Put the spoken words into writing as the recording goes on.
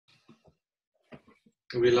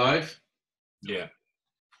Are we live? Yeah.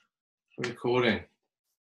 Recording.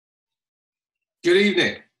 Good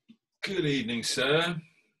evening. Good evening, sir.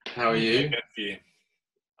 How are What can I you? get for you?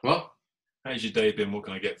 What? How's your day been? What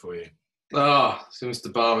can I get for you? Ah, so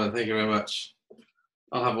Mr. Barman, thank you very much.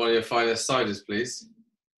 I'll have one of your finest ciders, please.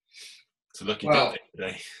 It's a lucky Well, dip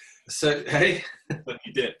today. So, hey.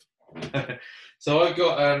 Lucky dip. So I've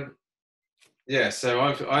got, so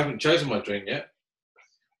I haven't chosen my drink yet.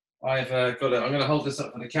 I've got I'm going to hold this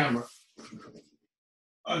up for the camera.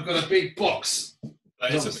 I've got a big box.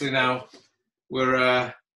 Obviously now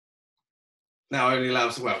we're now only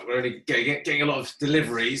allowed to, we're only getting a lot of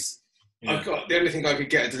deliveries. Yeah. I've got, the only thing I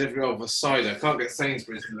could get a delivery of was cider. I can't get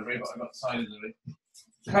Sainsbury's delivery, but I've got cider delivery.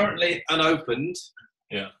 Currently unopened.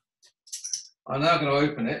 Yeah. I'm now going to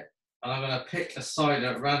open it, and I'm going to pick a cider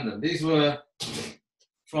at random. These were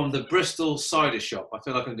from the Bristol Cider Shop. I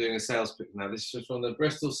feel like I'm doing a sales pitch now. This is from the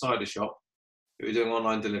Bristol Cider Shop. We were doing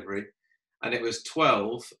online delivery, and it was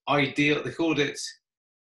 12 ideal. They called it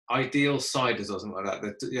ideal ciders or something like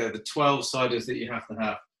that. The 12 ciders that you have to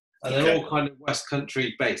have, and they're all kind of West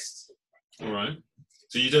Country based. All right.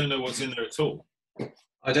 So you don't know what's in there at all?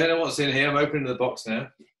 I don't know what's in here. I'm opening the box now.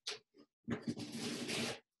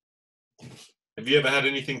 Have you ever had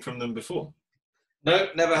anything from them before? No,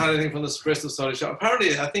 never had anything from the Bristol Cider Shop.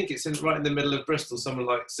 Apparently, I think it's right in the middle of Bristol, somewhere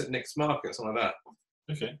like St Nick's Market, something like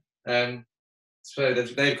that. Okay. So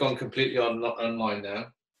they've gone completely online now.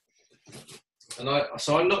 And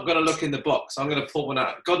I'm not going to look in the box. I'm going to pull one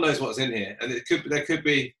out. God knows what's in here, and there could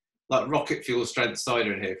be like rocket fuel strength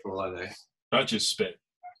cider in here for all I know. I just spit.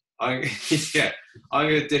 I'm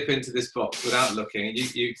going to dip into this box without looking, and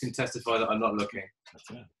you can testify that I'm not looking.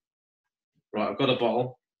 Yeah. Right, I've got a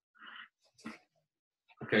bottle.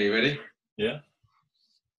 Okay, you ready? Yeah.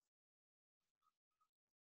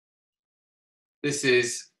 This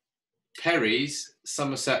is Perry's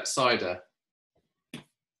Somerset cider.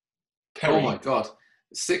 Perry. Oh my God,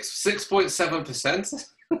 6.7%.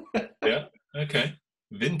 Yeah. Okay.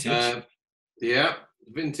 Vintage. Yeah,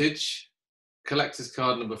 vintage. Collector's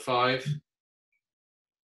card number 5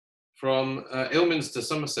 from Ilminster,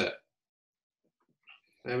 Somerset.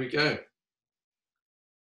 There we go.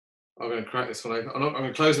 I'm going to crack this one open. I'm going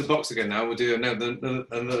to close the box again now. We'll do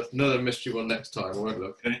another mystery one next time. I won't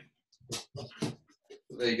look. Okay.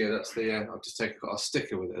 There you go. That's the. I've just got a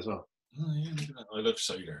sticker with it as well. Oh, yeah, look at that. I love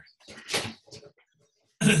cider.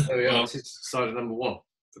 There we are. This is cider number 1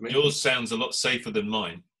 for me. Yours sounds a lot safer than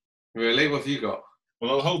mine. Really? What have you got?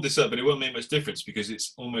 Well, I'll hold this up, but it won't make much difference because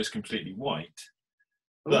it's almost completely white.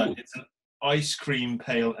 But Ooh. It's an ice cream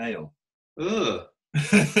pale ale. Ugh.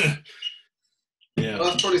 Yeah.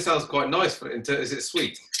 Well, that probably sounds quite nice. Is it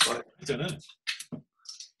sweet? Like, I don't know.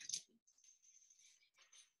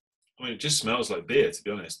 I mean, it just smells like beer, to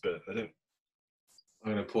be honest, but I don't.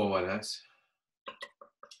 I'm going to pour mine out. I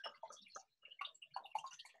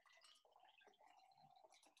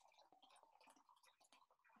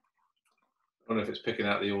don't know if it's picking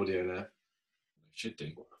out the audio now. It should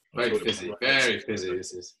do. Very fizzy. Very fizzy,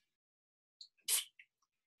 this is.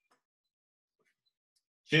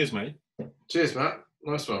 Cheers, mate. Cheers, Matt.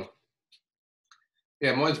 Nice one.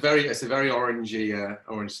 Yeah, mine's it's a very orangey,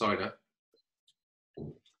 orange cider.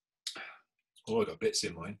 Oh, I got bits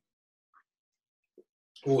in mine.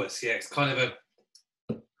 Oh, it's kind of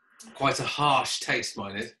quite a harsh taste,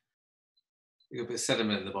 mine is. You got a bit of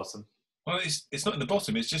sediment in the bottom. Well, it's not in the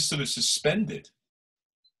bottom. It's just sort of suspended.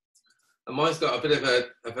 And mine's got a bit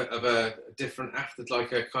of a different after,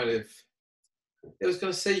 like a kind of. I was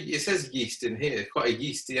going to say it says yeast in here. Quite a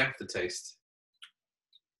yeasty aftertaste.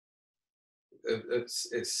 It's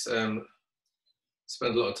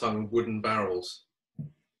spent a lot of time in wooden barrels.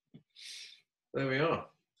 There we are,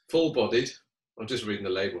 full-bodied. I'm just reading the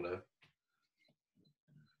label now.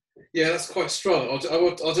 Yeah, that's quite strong.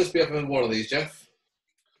 I'll just be up on one of these, Jeff.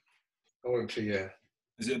 I won't actually. Yeah.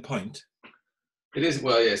 Is it a pint? It is.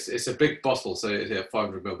 Well, yes, it's a big bottle, so it's a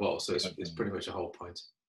 500ml bottle, so it's pretty much a whole pint.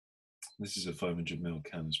 This is a 500ml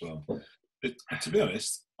can as well. To be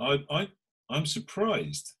honest, I'm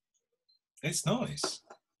surprised. It's nice.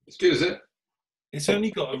 It's good, is it? It's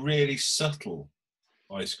only got a really subtle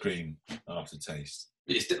ice cream aftertaste.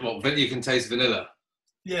 You can taste vanilla.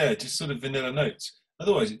 Yeah, just sort of vanilla notes.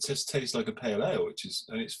 Otherwise, it just tastes like a pale ale,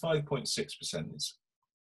 and it's 5.6%. It's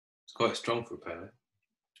quite strong for a pale ale.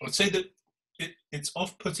 I'd say that it's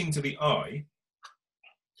off-putting to the eye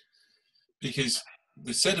because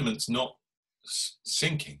the sediment's not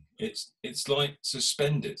sinking. It's like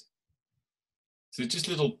suspended. So just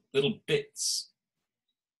little bits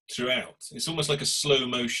throughout. It's almost like a slow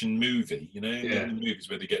motion movie, you know, in the movies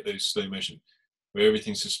where they get those slow motion, where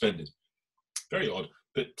everything's suspended. Very odd.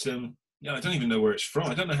 But yeah, I don't even know where it's from.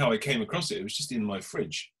 I don't know how I came across it. It was just in my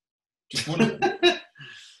fridge. Just one of them.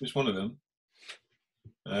 Just one of them.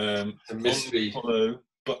 A mystery. Hollow,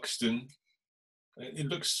 Buxton. It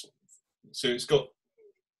looks, so it's got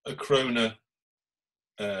a krona,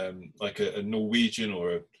 like a Norwegian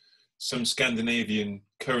or some Scandinavian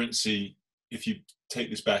currency. If you take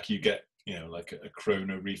this back, you get, like a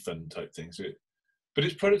krona refund type thing. So, but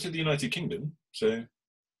it's product of the United Kingdom. So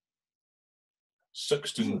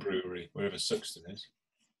Suxton Brewery, wherever Suxton is.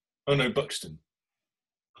 Oh no, Buxton.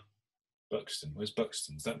 Buxton. Where's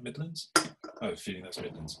Buxton? Is that Midlands? I have a feeling that's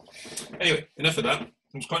Midlands. Anyway, enough of that. It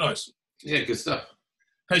was quite nice. Yeah, good stuff.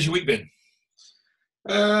 How's your week been?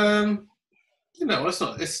 It's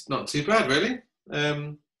not too bad really.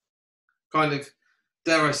 Kind of,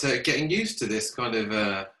 dare I say it, getting used to this kind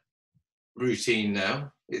of routine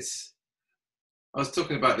now. I was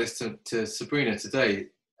talking about this to Sabrina today.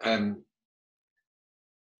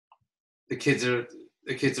 The kids are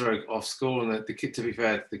off school, and to be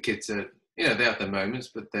fair, the kids are, they have their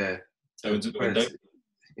moments, but they're looking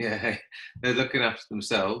after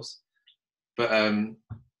themselves. But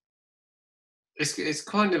it's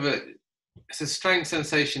kind of it's a strange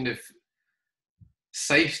sensation of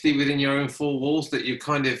safety within your own four walls, that you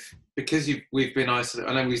kind of, because we've been isolated.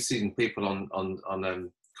 I know we've seen people on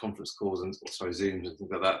conference calls and Zooms and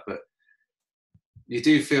things like that, but you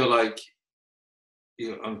do feel like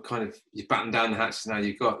you batten down the hatches now.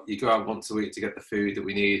 You go out once a week to get the food that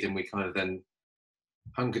we need, and we kind of then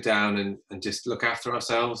hunker down and just look after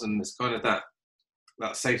ourselves. And it's kind of that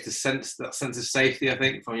sense of safety, I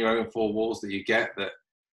think, from your own four walls, that you get, that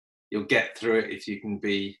you'll get through it if you've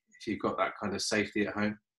got that kind of safety at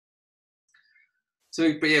home.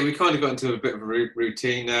 So, but yeah, we kind of got into a bit of a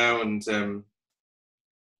routine now, and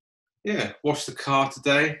washed the car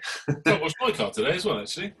today. I washed my car today as well,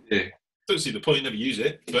 actually. Yeah. Don't see the point, never use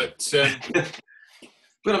it, but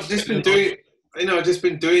but I've just been doing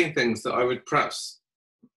things that I would perhaps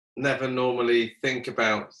never normally think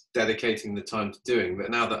about dedicating the time to doing,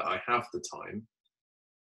 but now that I have the time,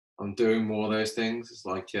 I'm doing more of those things. It's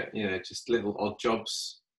like just little odd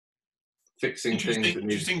jobs, fixing things.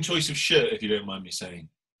 Interesting choice of shirt, if you don't mind me saying.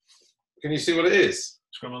 Can you see what it is?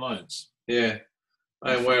 Scrum Alliance. Yeah,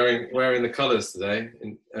 I am wearing the colours today.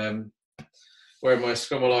 Wearing my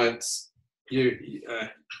Scrum Alliance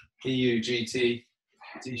EU GT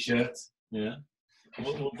t-shirt. Yeah.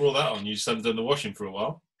 What brought that on? You just haven't done the washing for a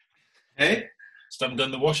while? Hey? Just haven't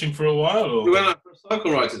done the washing for a while? Or? We went out for a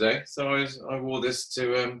cycle ride today, so I wore this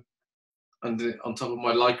to on top of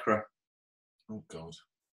my Lycra. Oh, God.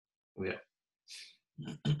 Yeah.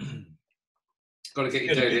 Got to get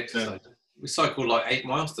your daily exercise. We cycled like 8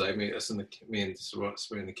 miles today, me and the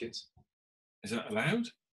kids. Is that allowed?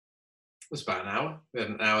 It was about an hour. We had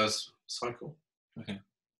an hour's cycle. Okay.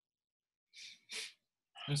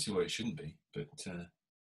 I don't see why it shouldn't be, but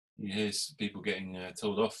you hear people getting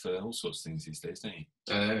told off for all sorts of things these days, don't you?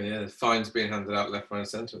 Yeah, the fines being handed out left, right and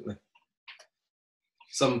centre, aren't they?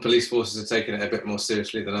 Some police forces are taking it a bit more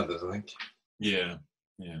seriously than others, I think. Yeah.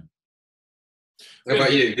 How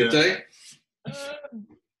about you? Good day?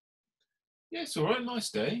 Yeah, it's all right.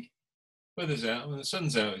 Nice day. Weather's out. When the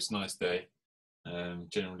sun's out, it's a nice day.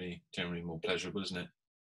 Generally more pleasurable, isn't it?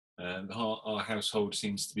 Our household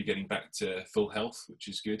seems to be getting back to full health, which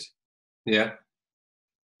is good. Yeah.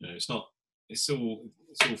 It's all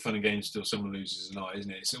fun and games till someone loses an eye,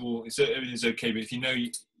 isn't it? Everything's okay, but if you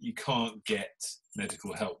can't get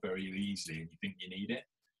medical help very easily and you think you need it,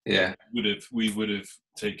 yeah, we would have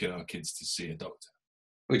taken our kids to see a doctor.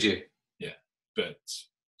 Would you? Yeah, but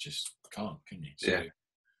just can't, can you? So,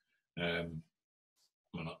 yeah.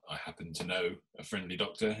 I happen to know a friendly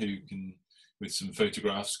doctor who can, with some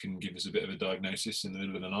photographs, can give us a bit of a diagnosis in the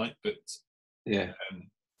middle of the night. But yeah,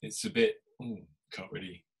 it's a bit can't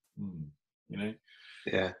really,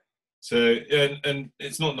 Yeah. So and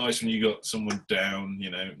it's not nice when you got someone down,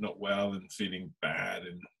 not well and feeling bad,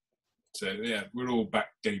 and so yeah, we're all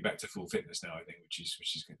getting back to full fitness now, I think, which is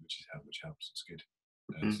good, which helps. It's good.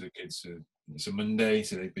 So the kids it's a Monday,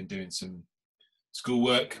 so they've been doing some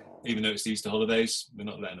schoolwork, even though it's the Easter holidays. We're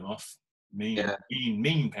not letting them off. Mean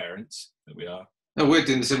parents that we are. No, we're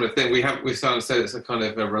doing a similar thing. We're starting to say it's a kind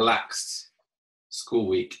of a relaxed school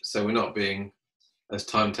week, so we're not being as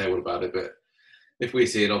timetabled about it. But if we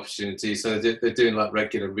see an opportunity, so they're doing like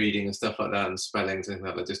regular reading and stuff like that, and spelling and things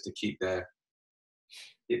like that, just to keep their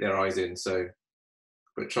eyes in. So,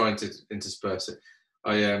 but trying to intersperse it.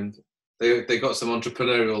 They got some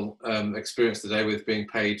entrepreneurial experience today with being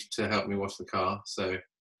paid to help me wash the car. So,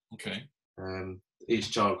 okay.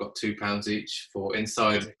 Each child got £2 each for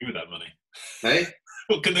inside. What do you do with that money? Hey,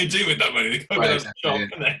 What can they do with that money? They can't Well, go to the exactly, shop, yeah.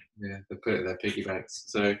 can they? Yeah, they put it in their piggy banks.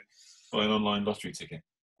 So, Buy an online lottery ticket.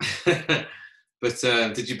 but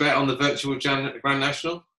did you bet on the virtual Grand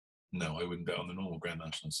National? No, I wouldn't bet on the normal Grand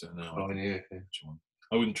National. So no, Oh, yeah. Okay.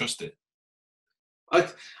 I wouldn't trust it.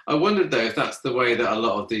 I wondered though if that's the way that a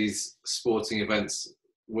lot of these sporting events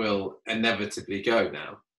will inevitably go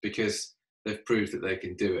now, because they've proved that they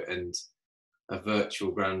can do it, and a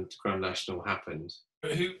virtual Grand National happened.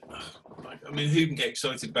 But who can get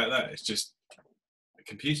excited about that? It's just a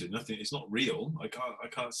computer. Nothing. It's not real. I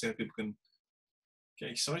can't see how people can get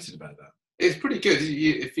excited about that. It's pretty good.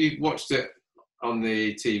 If you watched it on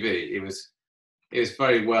the TV, it was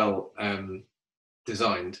very well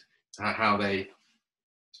designed. How they,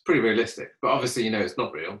 it's pretty realistic. But obviously, it's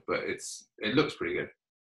not real. But it looks pretty good.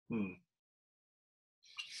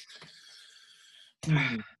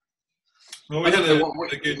 Well, we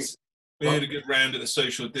had a good round at the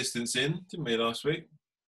social distancing, didn't we, last week?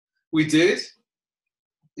 We did.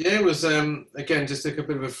 Yeah, it was again just like a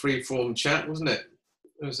bit of a free-form chat, wasn't it?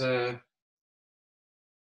 It was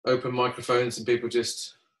open microphones and people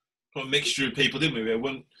just. Well, a mixture of people, didn't we?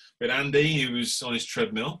 We had Andy, who was on his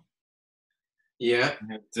treadmill. Yeah.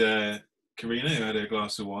 We had Karina, who had a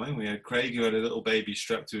glass of wine. We had Craig, who had a little baby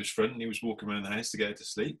strapped to his front, and he was walking around the house to get her to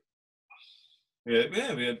sleep. We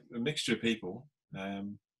had a mixture of people.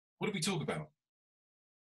 What did we talk about?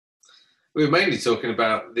 We were mainly talking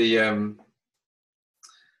about the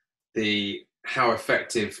how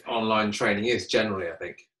effective online training is generally, I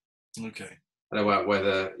think. Okay. And about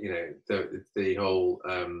whether the whole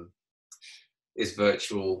is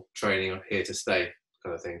virtual training here to stay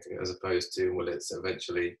kind of thing, as opposed to will it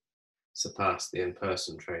eventually surpass the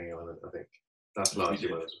in-person training on it. I think that's largely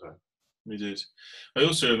what it was about. We did. I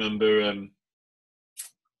also remember.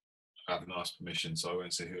 I haven't asked permission, so I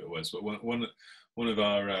won't say who it was. But one of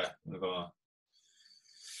our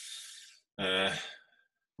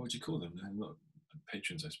what do you call them? Not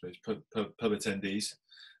patrons, I suppose. Pub attendees.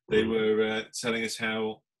 They were telling us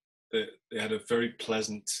how they had a very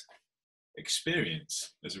pleasant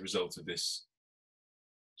experience as a result of this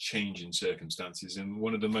change in circumstances. And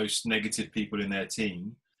one of the most negative people in their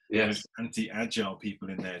team, most anti-agile people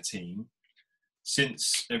in their team,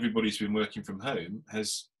 since everybody's been working from home,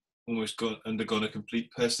 has almost undergone a complete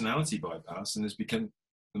personality bypass and has become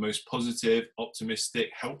the most positive, optimistic,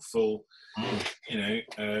 helpful,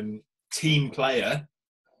 team player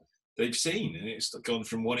they've seen, and it's gone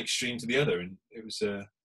from one extreme to the other. And it was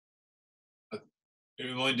it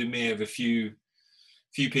reminded me of a few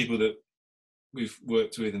people that we've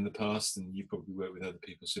worked with in the past, and you've probably worked with other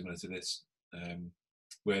people similar to this,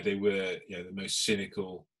 where they were the most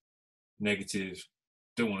cynical, negative,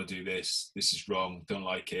 don't want to do this is wrong, don't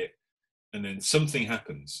like it, and then something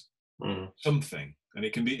happens, something, and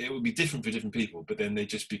it would be different for different people, but then they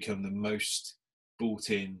just become the most bought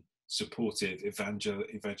in, supportive,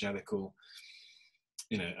 evangelical,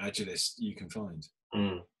 agilist you can find.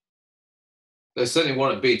 There's certainly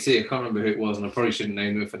one at BT. I can't remember who it was, and I probably shouldn't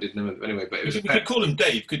name him if I did name him anyway. But we could call him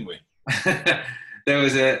Dave, couldn't we? there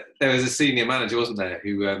was a senior manager, wasn't there,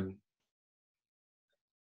 who I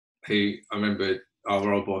remember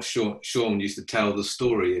our old boss Sean used to tell the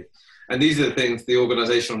story, and these are the things, the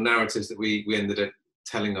organisational narratives that we ended up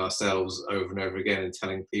telling ourselves over and over again, and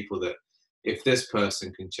telling people that if this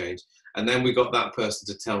person can change, and then we got that person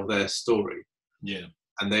to tell their story. Yeah.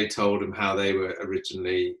 And they told them how they were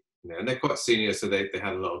originally, and they're quite senior, so they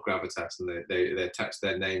had a lot of gravitas, and they attached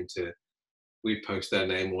their name to. We post their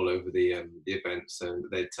name all over the events, and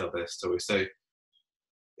they tell their story. So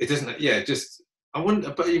it doesn't. Yeah, just I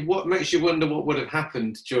wonder. But what makes you wonder what would have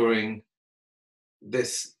happened during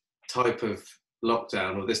this type of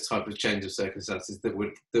lockdown or this type of change of circumstances that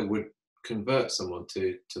would convert someone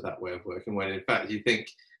to that way of working, when in fact you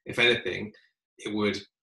think, if anything, it would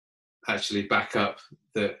actually back up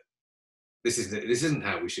that this isn't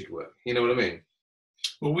how we should work. You know what I mean?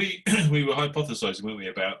 Well, we were hypothesizing, weren't we,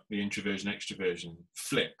 about the introversion extroversion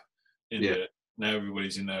flip in that now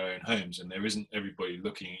everybody's in their own homes and there isn't everybody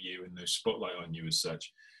looking at you and no spotlight on you as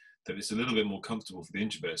such, that it's a little bit more comfortable for the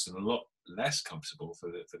introverts and a lot less comfortable for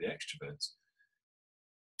the extroverts.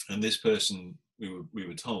 And this person, we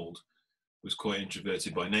were told, was quite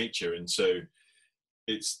introverted by nature, and so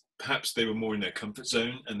it's perhaps they were more in their comfort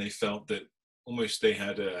zone, and they felt that almost they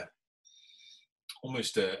had an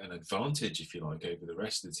advantage, if you like, over the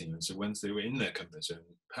rest of the team. And so once they were in their comfort zone,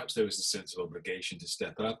 perhaps there was a sense of obligation to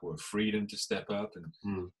step up or a freedom to step up. And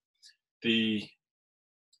I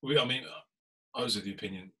was of the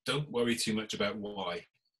opinion, don't worry too much about why.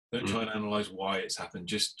 Don't try and analyze why it's happened.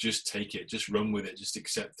 Just take it. Just run with it. Just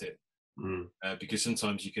accept it. because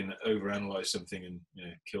sometimes you can overanalyze something and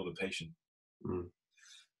kill the patient.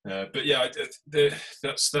 But yeah,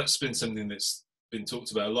 that's been something that's been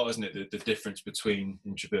talked about a lot, isn't it? The difference between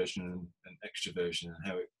introversion and extroversion, and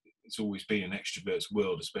how it's always been an extrovert's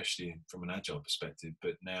world, especially from an agile perspective.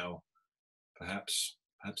 But now, perhaps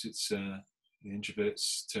it's the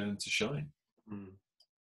introvert's turn to shine.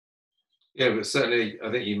 Yeah, but certainly,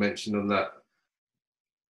 I think you mentioned on that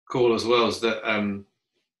call as well, is that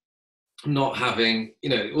not having,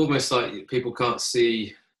 almost like people can't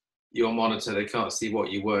see your monitor, they can't see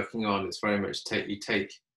what you're working on. It's very much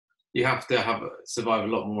you have to survive a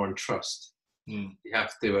lot more on trust. You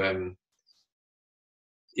have to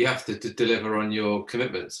deliver on your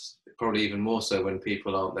commitments, probably even more so when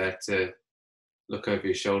people aren't there to look over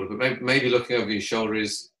your shoulder. But maybe looking over your shoulder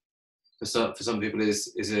is, for some people,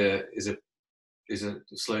 is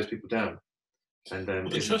slows people down. And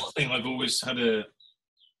the trust thing, I've always had a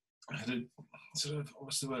sort of,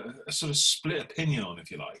 what's the word, a sort of split opinion on, if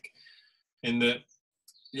you like, in that,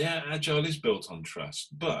 yeah, Agile is built on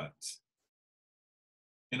trust, but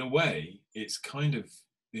in a way, it's kind of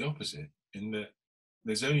the opposite, in that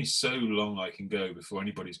there's only so long I can go before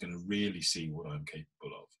anybody's going to really see what I'm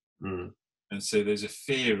capable of. And so there's a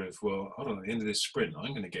fear of, well, hold on, at the end of this sprint,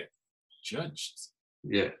 I'm going to get judged.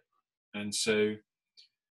 Yeah. And so,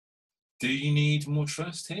 do you need more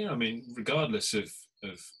trust here? I mean, regardless of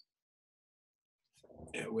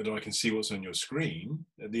whether I can see what's on your screen,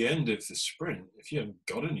 at the end of the sprint, if you haven't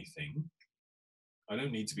got anything, I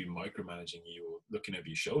don't need to be micromanaging you or looking over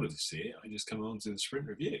your shoulder to see it. I just come on to the sprint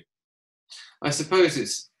review. I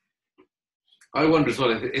suppose I wonder as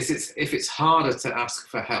well if it's harder to ask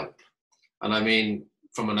for help, and I mean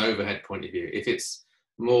from an overhead point of view, if it's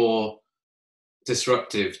more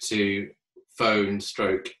disruptive to phone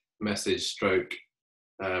stroke message stroke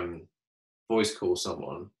voice call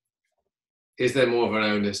someone, is there more of an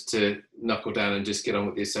onus to knuckle down and just get on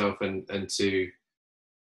with yourself and to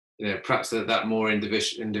perhaps that more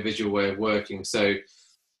individual way of working? So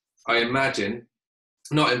I imagine,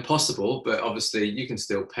 not impossible, but obviously you can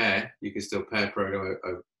still pair program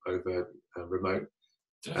over remote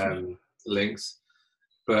links,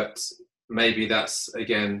 but maybe that's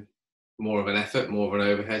again more of an effort, more of an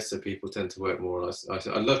overhead, so people tend to work more or less. I'd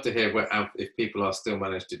love to hear if people are still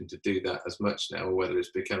managing to do that as much now, or whether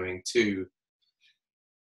it's becoming too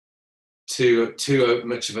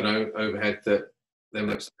much of an overhead that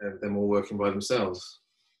they're more working by themselves.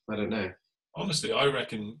 I don't know. Honestly, I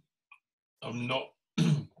reckon I'm not,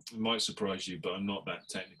 it might surprise you, but I'm not that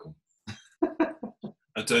technical.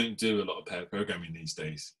 I don't do a lot of pair programming these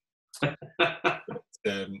days.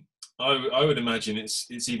 I would imagine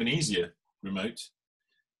it's even easier remote.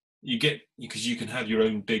 Because you can have your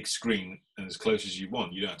own big screen and as close as you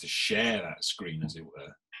want. You don't have to share that screen, as it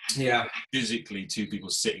were. Yeah. Physically, two people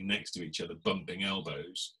sitting next to each other, bumping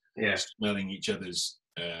elbows, smelling each other's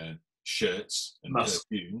shirts and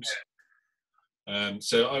perfumes.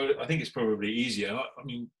 So I think it's probably easier. I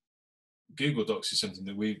mean, Google Docs is something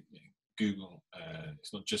that Google,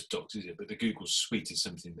 it's not just Docs, is it? But the Google Suite is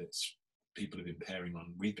something that people have been pairing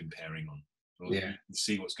on. We've been pairing on. You can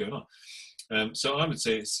see what's going on. So I would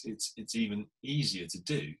say it's even easier to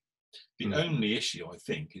do. The only issue, I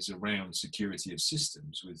think, is around security of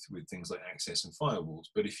systems with things like access and firewalls.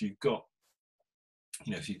 But if you've got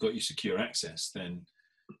your secure access, then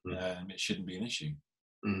it shouldn't be an issue.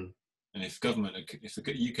 And if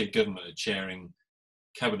the UK government are chairing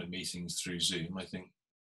cabinet meetings through Zoom, I think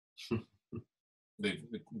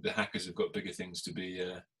the hackers have got bigger things to be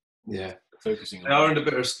focusing on. They are under a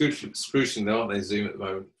bit of scrutiny, though, aren't they, Zoom at the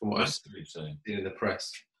moment, from what I've seen in the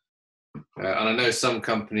press. And I know some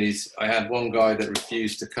companies, I had one guy that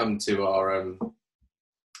refused to come to our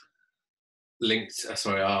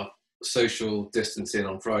our social distancing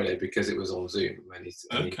on Friday because it was on Zoom. And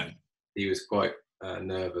he was quite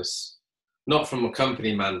nervous, not from a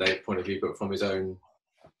company mandate point of view, but from his own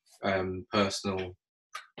personal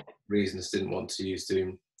reasons. Didn't want to use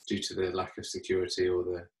Zoom due to the lack of security or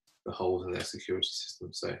the holes in their security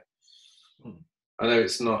system. So I know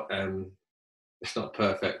it's not a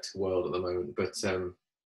perfect world at the moment, but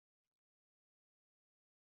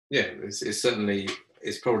it's certainly,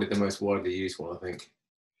 it's probably the most widely used one, I think.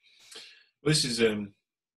 Well, this is a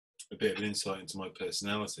bit of an insight into my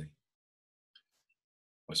personality.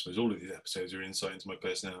 I suppose all of these episodes are an insight into my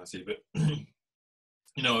personality, but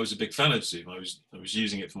I was a big fan of Zoom. I was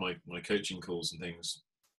using it for my coaching calls and things,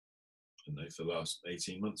 for the last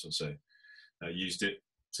 18 months or so. I used it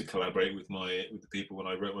to collaborate with the people when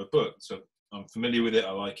I wrote my book. So I'm familiar with it.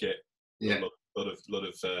 I like it. Yeah. A lot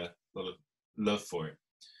of love for it.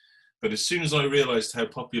 But as soon as I realised how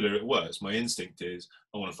popular it was, my instinct is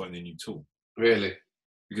I want to find a new tool. Really?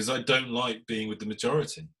 Because I don't like being with the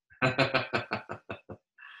majority. Part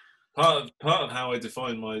of how I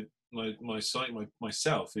define my site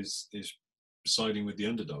myself is siding with the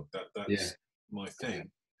underdog. That's my thing.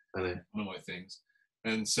 One of my things.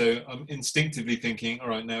 And so I'm instinctively thinking, all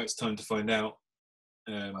right, now it's time to find out.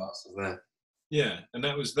 Yeah, and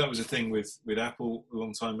that was a thing with Apple a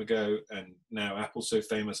long time ago, and now Apple's so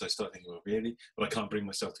famous, I start thinking, well, really? But I can't bring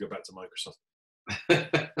myself to go back to Microsoft.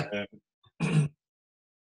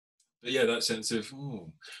 But yeah, that sense of,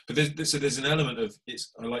 but there's an element of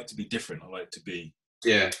I like to be different. I like to be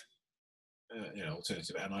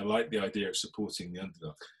alternative, and I like the idea of supporting the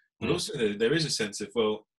underdog. But also there is a sense of,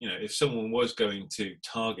 well, if someone was going to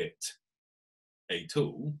target a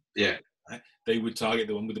tool, right, they would target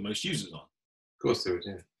the one with the most users on. Of course they would,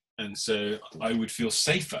 yeah. And so I would feel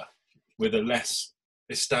safer with a less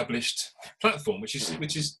established platform, which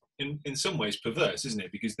is in some ways perverse, isn't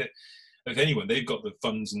it? Because if anyone, they've got the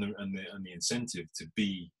funds and the incentive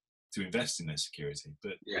to invest in their security.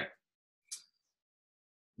 But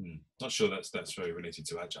not sure that's very related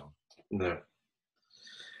to Agile. No.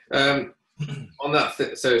 On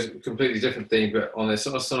that, so it's a completely different theme, but on this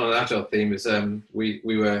sort of Agile theme is we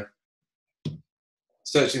were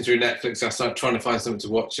searching through Netflix last night trying to find something to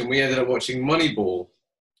watch, and we ended up watching Moneyball.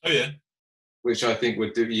 Oh yeah. Which I think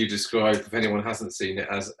you describe, if anyone hasn't seen it,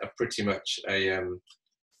 as a pretty much a.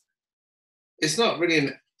 It's not really.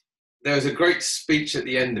 There was a great speech at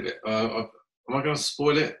the end of it. Am I going to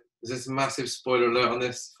spoil it? Is this a massive spoiler alert on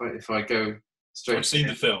this? If I go straight. I've seen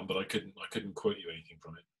the film, but I couldn't quote you anything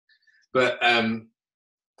from it. But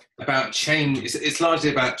about change, it's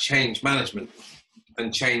largely about change management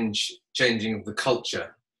and changing of the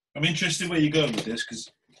culture. I'm interested where you're going with this,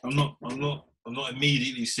 because I'm not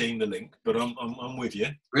immediately seeing the link, but I'm with you.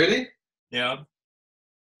 Really? Yeah.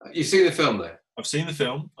 You've seen the film, though? I've seen the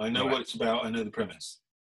film. I know what it's about. I know the premise.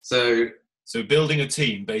 So building a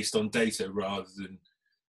team based on data rather than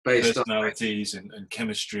based personalities and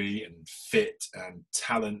chemistry and fit and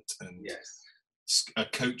talent and a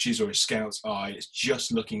coach's or a scout's eye. It's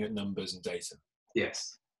just looking at numbers and data.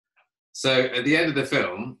 Yes. So at the end of the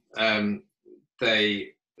film,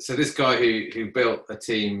 so this guy who built a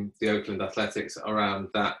team, the Oakland Athletics, around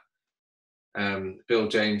that, Bill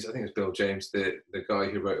James, I think it's Bill James, the guy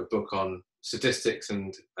who wrote a book on statistics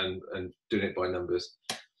and doing it by numbers,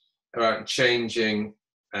 around changing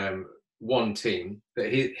one team.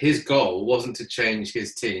 But his goal wasn't to change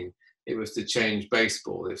his team. It was to change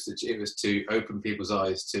baseball. It was to open people's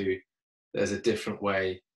eyes to there's a different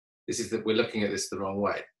way. This is that we're looking at this the wrong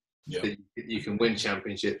way. Yeah. You can win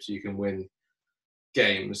championships. You can win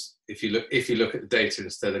games if you look at the data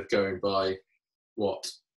instead of going by what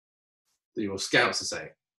your scouts are saying.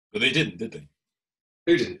 But they didn't, did they?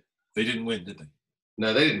 Who didn't? They didn't win, did they?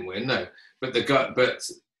 No, they didn't win. No, but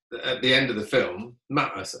at the end of the film,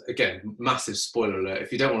 again, massive spoiler alert.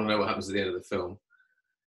 If you don't want to know what happens at the end of the film,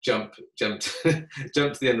 jump to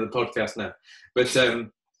the end of the podcast now. But at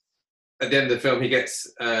the end of the film, he gets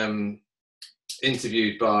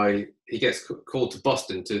he gets called to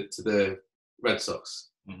Boston to the Red Sox.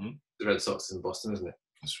 Mm-hmm. The Red Sox in Boston, isn't it?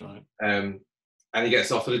 That's right. And he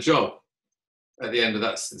gets offered a job at the end of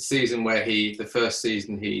that season, where the first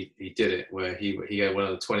season he did it, where he went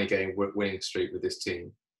on a 20-game winning streak with this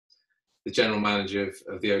team. The general manager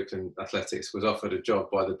of the Oakland Athletics was offered a job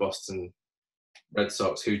by the Boston Red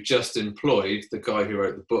Sox, who just employed the guy who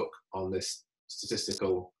wrote the book on this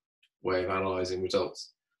statistical way of analysing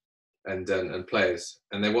results and players.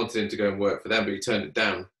 And they wanted him to go and work for them, but he turned it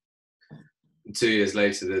down. And 2 years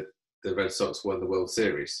later, the Red Sox won the World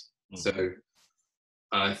Series. Mm-hmm. So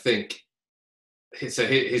I think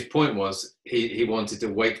his point was he wanted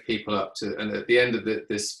to wake people up to. And at the end of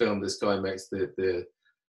this film, this guy makes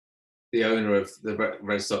the owner of the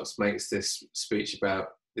Red Sox makes this speech about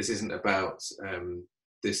this isn't about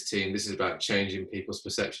this team. This is about changing people's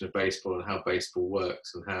perception of baseball and how baseball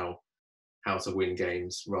works and how to win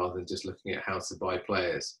games rather than just looking at how to buy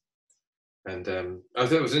players. And I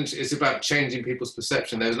thought it was interesting. It's about changing people's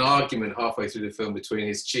perception. There was an argument halfway through the film between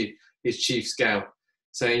his chief scout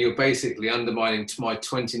saying, you're basically undermining my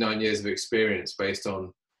 29 years of experience based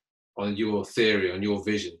on your theory, on your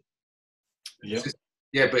vision. Yeah.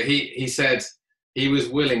 Yeah, but he said he was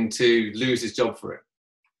willing to lose his job for it.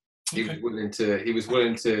 He Okay. was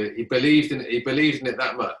willing to, he believed in it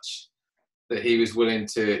that much that he was willing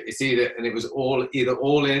to, it was either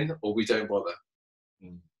all in or we don't bother.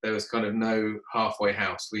 Mm. There was kind of no halfway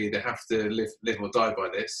house. We either have to live or die by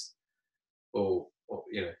this, or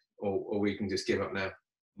we can just give up now.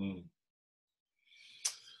 Mm.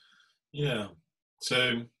 Yeah.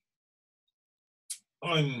 So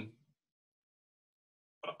I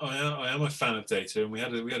am a fan of data, and we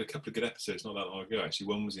had a couple of good episodes not that long ago. Actually,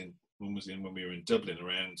 one was in when we were in Dublin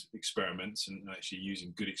around experiments and actually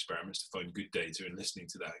using good experiments to find good data and listening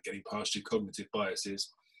to that, getting past your cognitive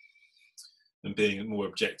biases and being more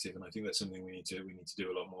objective. And I think that's something we need to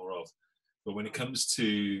do a lot more of. But when it comes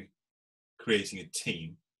to creating a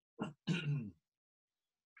team,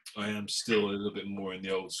 I am still a little bit more in the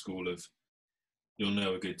old school of you'll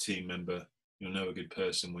know a good team member, you'll know a good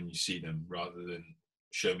person when you see them, rather than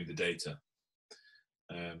show me the data.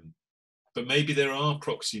 But maybe there are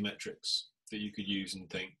proxy metrics that you could use and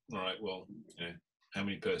think, all right, well, how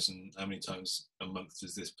many times a month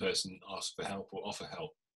does this person ask for help or offer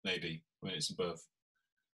help? Maybe when it's above.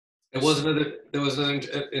 There was an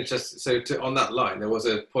interesting. So on that line, there was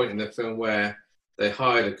a point in the film where they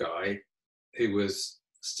hired a guy who was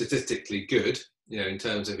statistically good, in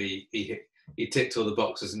terms of he ticked all the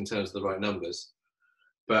boxes in terms of the right numbers,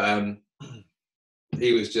 but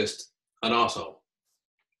he was just an arsehole.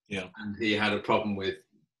 Yeah, and he had a problem with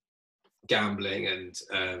gambling and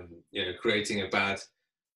creating a bad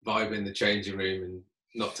vibe in the changing room and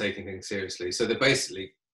not taking things seriously. So they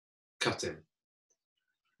basically cut him.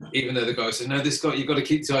 Even though the guy said, no, this guy, you've got to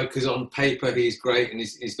keep tight because on paper he's great and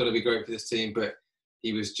he's going to be great for this team, but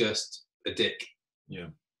he was just a dick. Yeah.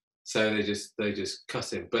 So they just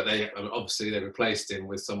cut him. But they replaced him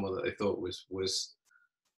with someone that they thought was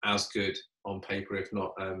as good on paper, if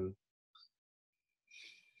not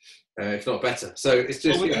better. So it's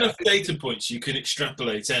just with enough data points you can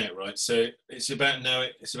extrapolate out, right? So it's about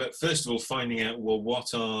first of all finding out, well,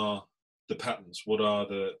 what are the patterns, what are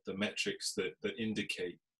the metrics that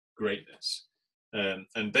indicate greatness.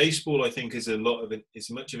 And baseball, I think, is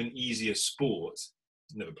much of an easier sport.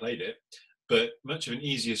 I've never played it, but much of an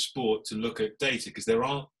easier sport to look at data because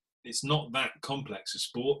it's not that complex a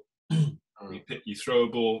sport. You throw a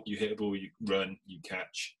ball, you hit a ball, you run, you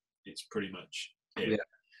catch. It's pretty much it. Yeah.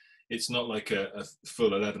 It's not like a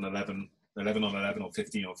full 11 on 11 or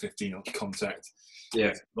 15 on 15 on contact.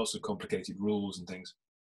 Yeah. Lots of complicated rules and things.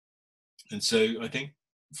 And so I think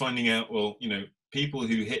finding out, well, people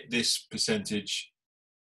who hit this percentage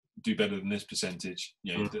do better than this percentage,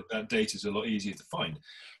 that data is a lot easier to find.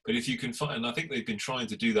 But if you can find, and I think they've been trying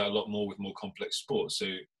to do that a lot more with more complex sports. So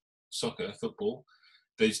soccer, football,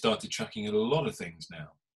 they've started tracking a lot of things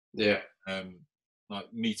now. Yeah.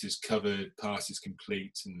 Like meters covered, passes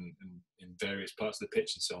complete, and in various parts of the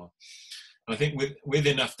pitch and so on. And I think with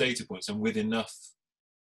enough data points and with enough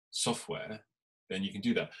software, then you can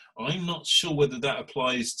do that. I'm not sure whether that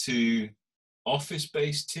applies to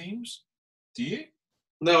office-based teams. Do you?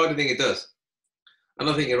 No, I don't think it does. And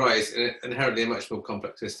I think you're right. It's inherently a much more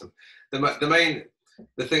complex system. The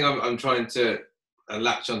thing I'm trying to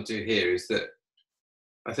latch onto here is that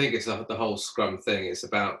I think it's the whole Scrum thing. It's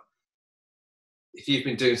about if you've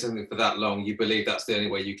been doing something for that long, you believe that's the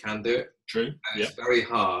only way you can do it. True. And it's very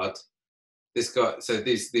hard.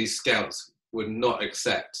 These scouts would not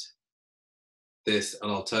accept this. An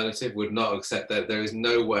alternative would not accept that there is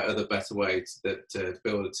no other better way to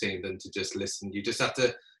build a team than to just listen. You just have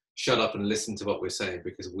to shut up and listen to what we're saying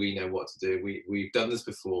because we know what to do. We've done this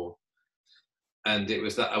before. And it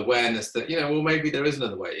was that awareness that, well, maybe there is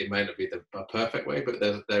another way. It may not be a perfect way, but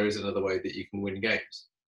there is another way that you can win games.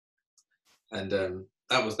 And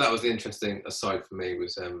that was the interesting aside for me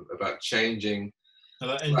was about changing.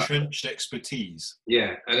 That entrenched expertise.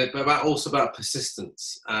 Yeah, and also about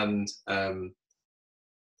persistence and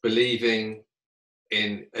believing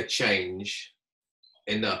in a change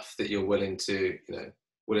enough that you're willing to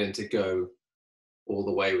go all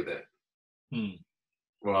the way with it,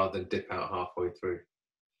 rather than dip out halfway through.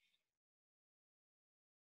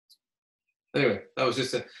 Anyway, that was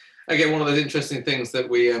just again one of those interesting things that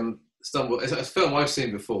we stumbled. It's a film I've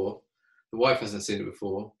seen before. The wife hasn't seen it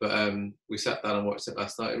before, but we sat down and watched it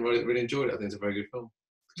last night and really, really enjoyed it. I think it's a very good film.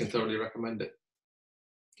 I can thoroughly recommend it.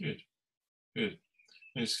 Good.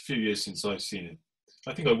 It's a few years since I've seen it.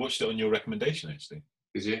 I think I watched it on your recommendation, actually.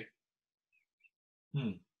 Did you?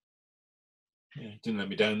 Yeah, didn't let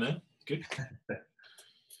me down there. Good.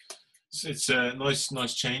 It's a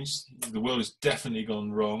nice change. The world has definitely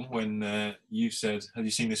gone wrong when you said, have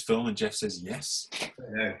you seen this film? And Jeff says, yes.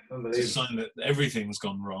 Yeah, unbelievable. It's a sign that everything's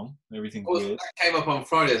gone wrong. Everything's weird. That came up on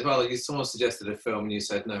Friday as well. Someone suggested a film and you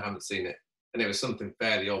said, no, I haven't seen it. And it was something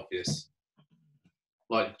fairly obvious.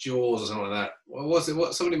 Like Jaws or something like that. What was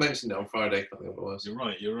it? Somebody mentioned it on Friday. I can't think what it was.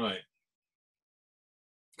 You're right.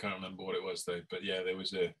 Can't remember what it was though. But yeah, there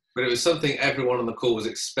was a... But it was something everyone on the call was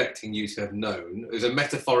expecting you to have known. It was a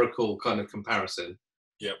metaphorical kind of comparison.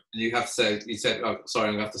 Yep. You have said, oh, sorry,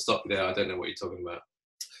 I'm going to have to stop you there. I don't know what you're talking about.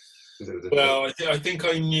 Well, I think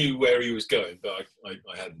I knew where he was going, but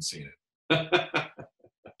I hadn't seen it.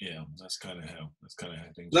 Yeah, that's kind of how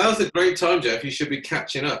things. Now's a great time, Jeff. You should be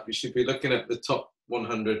catching up. You should be looking at the top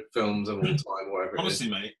 100 films of all time, whatever. Honestly,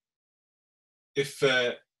 mate, if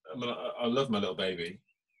I love my little baby,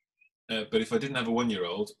 but if I didn't have a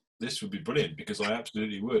 1-year-old, this would be brilliant because I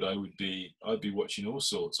absolutely would. I'd be watching all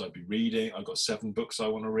sorts. I'd be reading. I've got 7 books I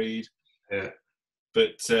want to read. Yeah.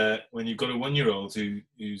 But when you've got a 1-year-old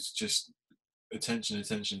who's just attention,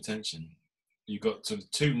 you've got sort of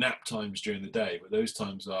 2 nap times during the day, but those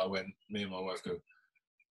times are when me and my wife go,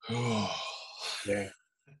 oh. Yeah.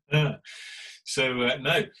 So,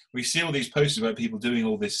 no, we see all these posts about people doing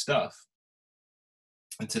all this stuff.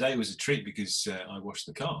 And today was a treat because I washed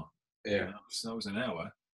the car. Yeah. That was an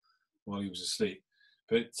hour while he was asleep.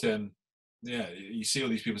 But, yeah, you see all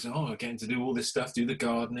these people saying, oh, I'm getting to do all this stuff, do the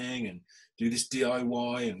gardening and do this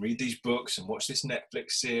DIY and read these books and watch this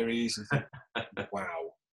Netflix series. And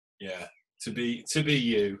wow. Yeah. To be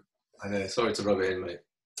you. I know. Sorry to rub it in, mate.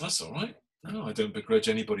 That's all right. No, I don't begrudge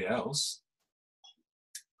anybody else.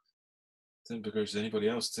 Taking advantage.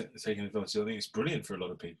 I think it's brilliant for a lot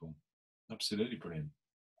of people. Absolutely brilliant.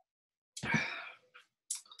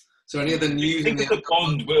 So any other news? I think the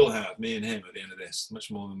bond we'll have, me and him, at the end of this, much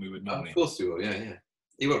more than we would normally. Of course we will. Yeah.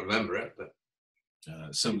 He won't remember it, but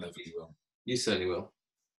some level he will. You certainly will.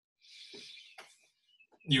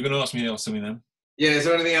 You're going to ask me something then? Yeah. Is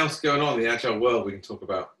there anything else going on in the Agile world we can talk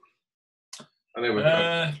about? I know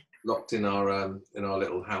we're locked in our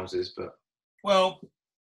little houses, but well,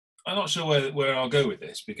 I'm not sure where I'll go with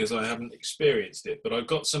this because I haven't experienced it. But I've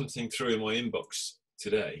got something through in my inbox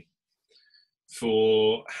today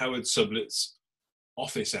for Howard Sublett's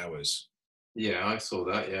office hours. Yeah, I saw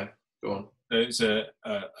that. Yeah, go on. It's a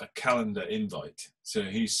calendar invite. So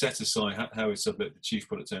he's set aside, Howard Sublett, the chief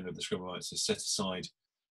product owner of the Scrum Alliance, has set aside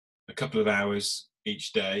a couple of hours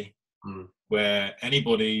each day where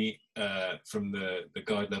anybody from the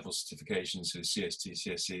guide level certifications, so CST,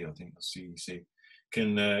 CSC, I think, or CEC,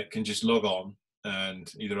 can just log on and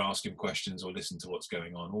either ask him questions or listen to what's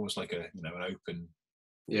going on, almost like an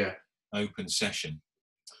open session.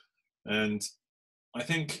 And I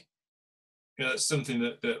think that's something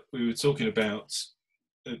that we were talking about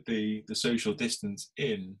at the social distance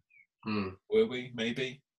in, were we,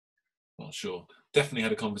 maybe? Not sure. Definitely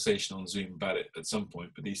had a conversation on Zoom about it at some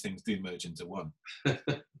point, but these things do merge into one.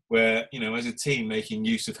 Where, as a team, making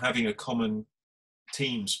use of having a common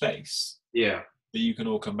team space that you can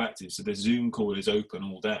all come back to. So the Zoom call is open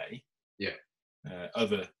all day. Yeah.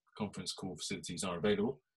 Other conference call facilities are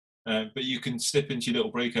available. But you can slip into your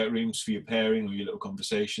little breakout rooms for your pairing or your little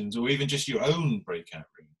conversations, or even just your own breakout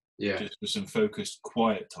room. Yeah. Just for some focused,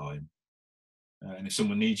 quiet time. And if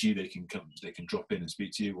someone needs you, they can drop in and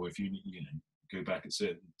speak to you, or if you go back at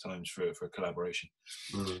certain times for collaboration.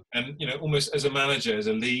 And almost as a manager, as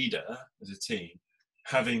a leader, as a team,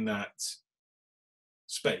 having that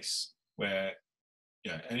space where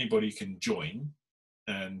anybody can join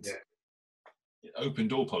and open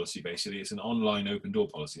door policy. Basically, it's an online open door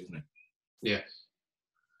policy, isn't it? Yeah.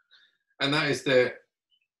 And that is there's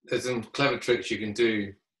some clever tricks you can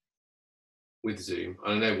do with Zoom.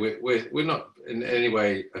 I know we're not in any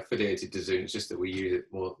way affiliated to Zoom. It's just that we use it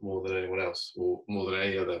more than anyone else, or more than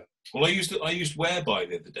any other. Well, I used Whereby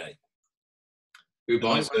the other day.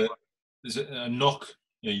 Whereby? There's a knock.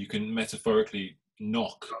 You can metaphorically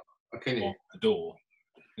knock on the door.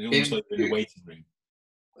 It's almost like in a waiting room.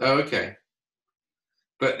 Oh, okay.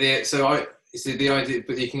 But the idea,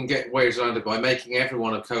 but you can get ways around it by making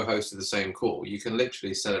everyone a co-host of the same call. You can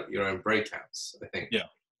literally set up your own breakouts, I think. Yeah.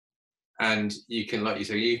 And you can, like you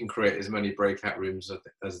say, you can create as many breakout rooms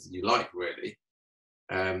as you like, really.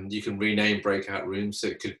 You can rename breakout rooms. So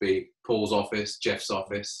it could be Paul's office, Jeff's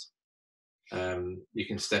office. You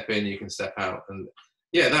can step in, you can step out. And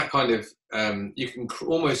that kind of, you can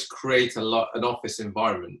almost create an office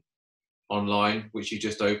environment online, which you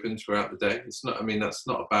just open throughout the day. It's not, that's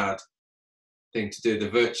not a bad thing to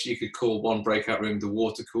do. You could call one breakout room the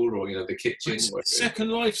water cooler, or, the kitchen.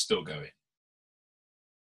 Second Life still going?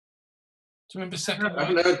 Do you remember Second Life? I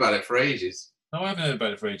haven't heard about it for ages. No, I haven't heard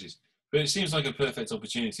about it for ages. But it seems like a perfect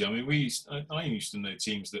opportunity. I used to know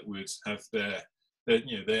teams that would have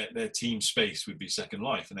their team space would be Second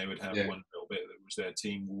Life, and they would have one little bit that was their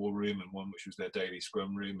team war room, and one which was their daily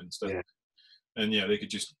scrum room and stuff. Yeah. And they could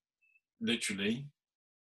just literally,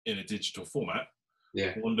 in a digital format,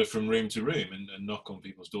 wander from room to room and knock on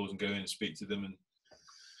people's doors and go in and speak to them. And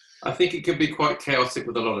I think it could be quite chaotic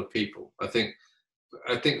with a lot of people. I think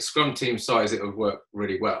Scrum team size, it would work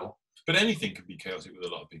really well. But anything can be chaotic with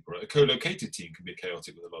a lot of people, right? A co-located team can be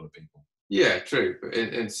chaotic with a lot of people. Yeah, true. But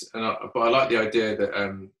but I like the idea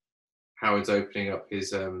that Howard's opening up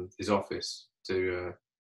his office to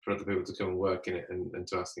for other people to come and work in it and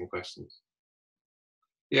to ask him questions.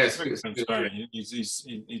 Yeah, it's Very good. transparent.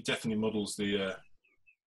 He definitely models the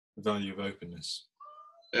value of openness.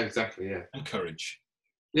 Exactly. Yeah. And courage.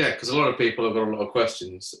 Yeah, because a lot of people have got a lot of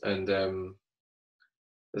questions, and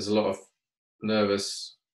there's a lot of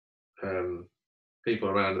nervous people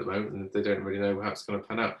around at the moment, and they don't really know how it's going to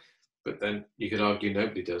pan out. But then you could argue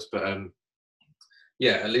nobody does. But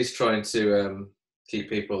yeah, at least trying to keep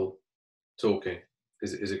people talking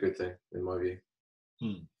is a good thing in my view.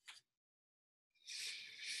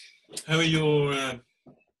 How are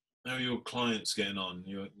your clients getting on?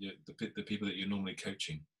 The people that you're normally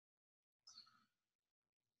coaching.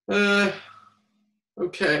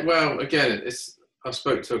 Okay. Well, again, I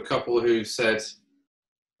spoke to a couple who said,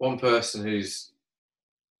 one person who's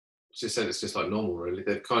just said it's just like normal, really.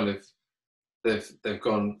 They've kind of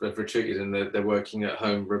they've retreated, and they're working at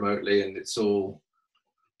home remotely, and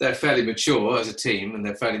they're fairly mature as a team, and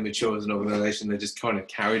they're fairly mature as an organisation. They're just kind of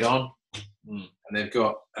carried on, and they've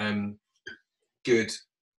got good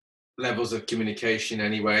levels of communication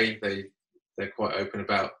anyway. They're quite open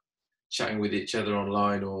about chatting with each other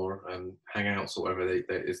online or hangouts or whatever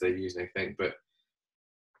they're using, I think. But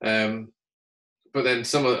then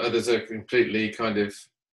some of the others are completely kind of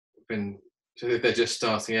they're just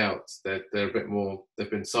starting out. They're a bit more, they've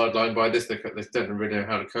been sidelined by this. They don't really know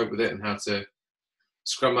how to cope with it and how to.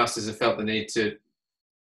 Scrum Masters have felt the need to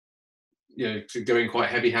go in quite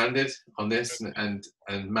heavy-handed on this and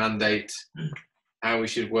mandate how we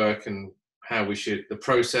should work and how we should. The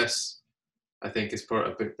process, I think, has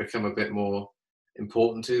become a bit more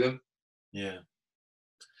important to them. Yeah,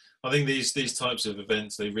 I think these types of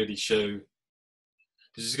events, they really show.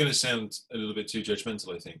 This is going to sound a little bit too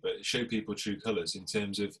judgmental, I think, but show people true colours in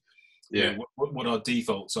terms of what our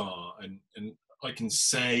defaults are, and I can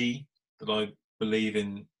say that I believe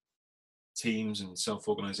in teams and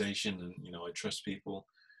self-organisation, and I trust people.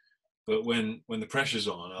 But when the pressure's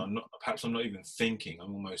on, I'm not even thinking.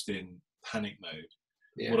 I'm almost in panic mode.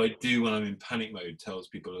 Yeah. What I do when I'm in panic mode tells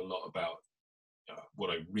people a lot about what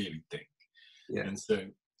I really think. Yeah. And so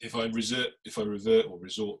if I revert or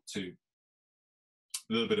resort to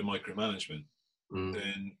a little bit of micromanagement,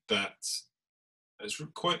 then that is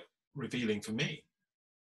quite revealing for me,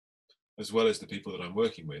 as well as the people that I'm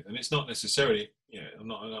working with. And it's not necessarily, I'm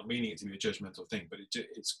not meaning it to be a judgmental thing, but it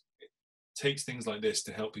takes things like this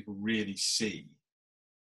to help people really see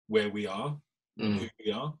where we are and who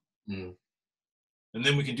we are. And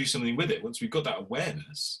then we can do something with it. Once we've got that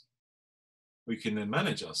awareness, we can then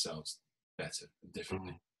manage ourselves better and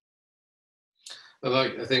differently.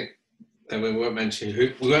 I think, and we won't mention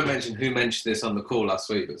who mentioned this on the call last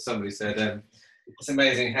week, but somebody said it's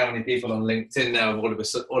amazing how many people on LinkedIn now have all of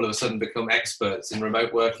a sudden become experts in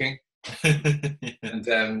remote working.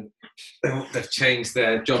 And they've changed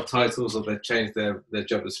their job titles, or they've changed their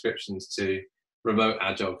job descriptions to remote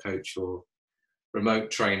agile coach or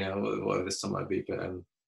remote trainer, or whatever this time might be. But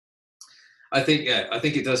I think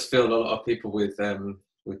it does fill a lot of people with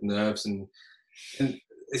nerves, and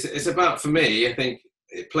it's about, for me, I think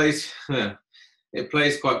it plays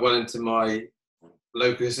quite well into my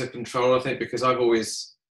locus of control, I think, because I've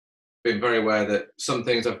always been very aware that some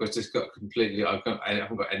things I haven't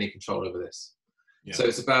got any control over this. Yeah. So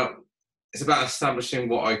it's about establishing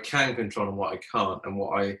what I can control and what I can't, and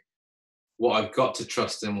what I've got to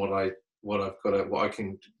trust in, what I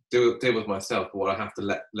can deal with myself, but what I have to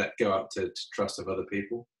let go out to trust of other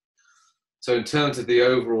people. So in terms of the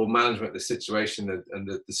overall management of the situation and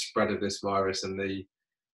the spread of this virus and the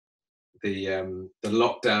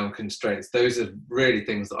lockdown constraints, those are really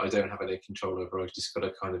things that I don't have any control over. I've just got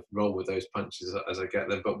to kind of roll with those punches as I get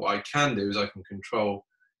them. But what I can do is I can control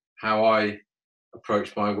how I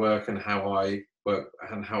approach my work and how I work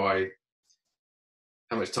and how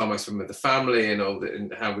much time I spend with the family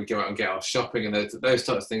and how we go out and get our shopping and those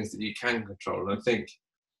types of things that you can control. And I think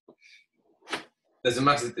there's a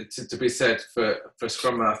massive to be said for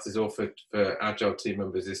Scrum Masters or for Agile team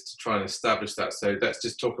members, is to try and establish that. So let's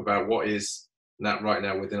just talk about what is that right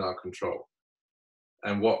now within our control,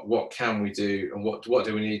 and what can we do, and what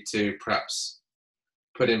do we need to perhaps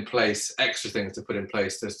put in place, extra things to put in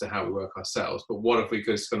place as to how we work ourselves. But what if we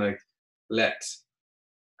just going to let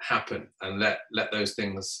happen and let those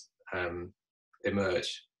things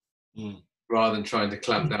emerge, rather than trying to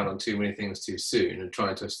clamp down on too many things too soon and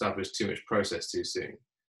trying to establish too much process too soon.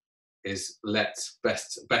 Is let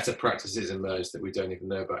better practices emerge that we don't even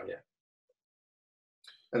know about yet,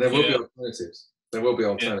 and there will be alternatives. There will be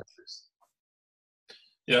alternatives.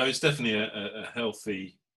 Yeah, it's definitely a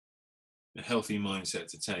healthy mindset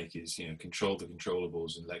to take. Is, you know, control the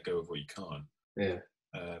controllables and let go of what you can't. Yeah.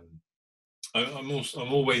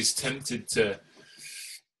 I'm always tempted to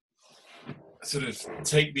sort of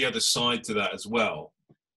take the other side to that as well,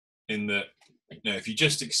 in that, you know, if you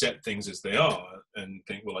just accept things as they are and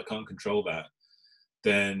think, well, I can't control that,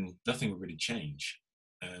 then nothing will really change.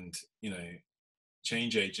 And, you know,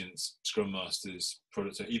 change agents, scrum masters,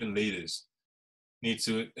 product, even leaders need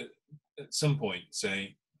to at some point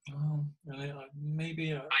say, oh,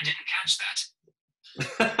 maybe I didn't catch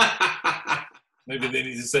that. Maybe they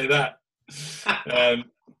need to say that.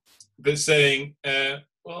 But saying,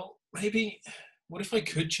 well, maybe, what if I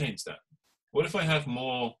could change that? What if I have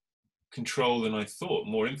more control than I thought,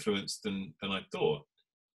 more influence than I thought?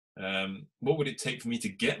 What would it take for me to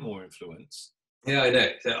get more influence? Yeah, I know.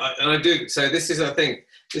 I do. So I think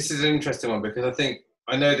this is an interesting one, because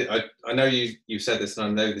I know you've said this, and I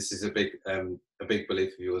know this is a big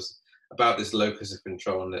belief of yours about this locus of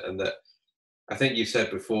control, and that I think you've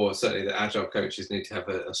said before, certainly that Agile coaches need to have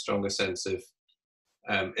a stronger sense of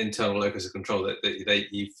internal locus of control, that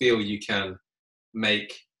you feel you can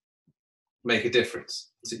make a difference.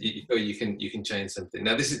 So you feel you can change something.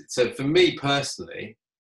 Now, so for me personally,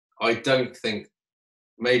 I don't think,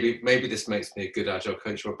 maybe this makes me a good Agile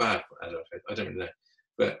coach or a bad Agile coach, I don't really know,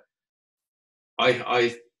 but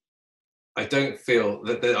I don't feel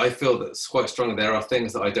that I feel that's quite strongly there are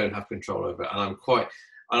things that I don't have control over, and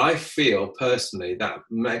I feel personally that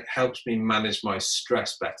helps me manage my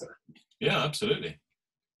stress better. Yeah, absolutely.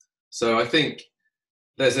 So I think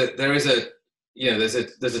there's a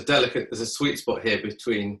sweet spot here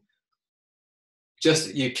between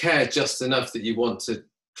just, you care just enough that you want to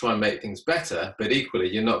try and make things better, but equally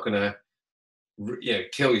you're not going to, you know,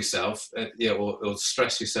 kill yourself, or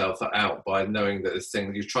stress yourself out by knowing that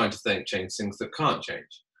you're trying to change things that can't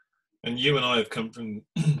change. And you and I have come from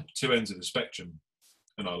two ends of the spectrum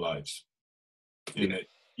in our lives. You know,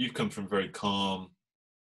 you've come from very calm,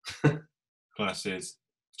 classes,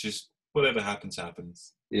 just whatever happens,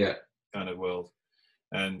 yeah, kind of world.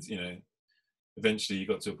 And, you know, eventually you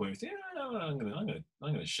got to a point where you think,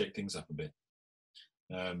 I'm gonna shake things up a bit.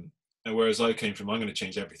 And whereas I came from, I'm going to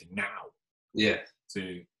change everything now. Yeah.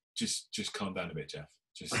 To just calm down a bit, Jeff.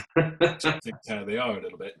 Just think how they are a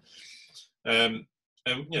little bit. And,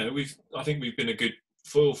 you know, I think we've been a good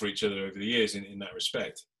foil for each other over the years in that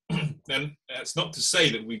respect. And that's not to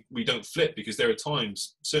say that we don't flip, because there are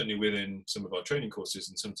times, certainly within some of our training courses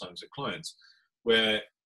and sometimes at clients, where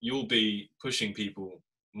you'll be pushing people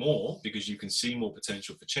more because you can see more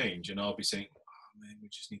potential for change, and I'll be saying, oh man, we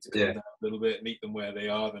just need to calm down a little bit, meet them where they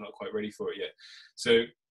are, they're not quite ready for it yet. So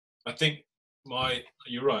I think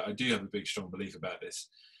you're right, I do have a big strong belief about this,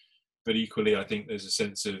 but equally I think there's a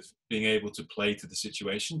sense of being able to play to the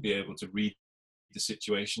situation, be able to read the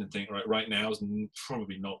situation and think, right now is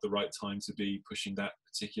probably not the right time to be pushing that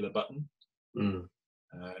particular button. And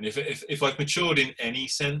if I've matured in any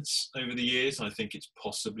sense over the years, I think it's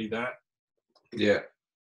possibly that. Yeah.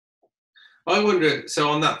 I wonder, so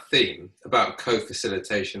on that theme about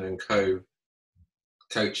co-facilitation and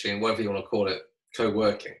co-coaching, whatever you want to call it,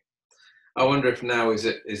 co-working, I wonder if now is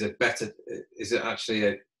it actually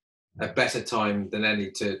a better time than any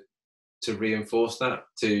to reinforce that,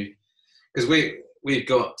 because we've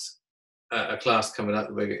got a class coming up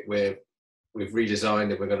where we've redesigned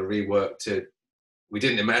and we're going to rework we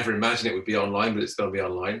didn't ever imagine it would be online, but it's going to be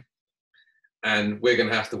online, and we're going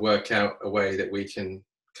to have to work out a way that we can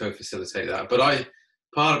co-facilitate that. But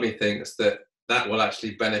part of me thinks that will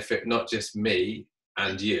actually benefit not just me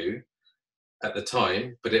and you at the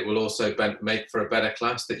time, but it will also make for a better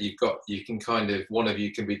class, that you can kind of, one of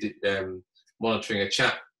you can be monitoring a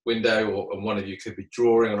chat window, and one of you could be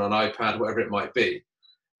drawing on an iPad, whatever it might be,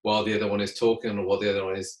 while the other one is talking or while the other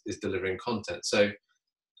one is delivering content. So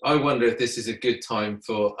I wonder if this is a good time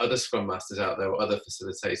for other Scrum Masters out there or other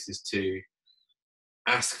facilitators to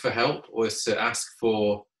ask for help, or to ask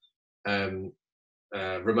for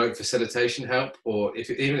remote facilitation help, or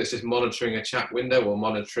even if it's just monitoring a chat window, or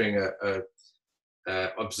monitoring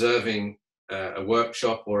observing a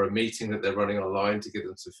workshop or a meeting that they're running online, to give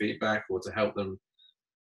them some feedback, or to help them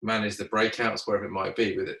manage the breakouts, wherever it might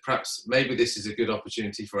be. But perhaps maybe this is a good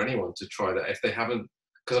opportunity for anyone to try that if they haven't,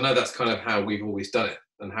 because I know that's kind of how we've always done it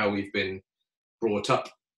and how we've been brought up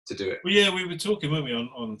to do it. Well, yeah, we were talking, weren't we,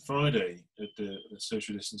 on Friday at the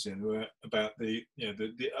social distancing, about the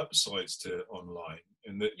upsides to online,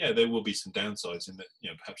 and that there will be some downsides in that,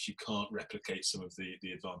 perhaps you can't replicate some of the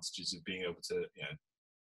advantages of being able to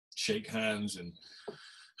shake hands and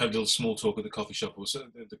have a little small talk at the coffee shop or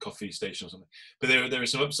the coffee station or something. But there are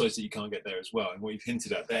some upsides that you can't get there as well. And what you've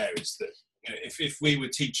hinted at there is that, you know, if we were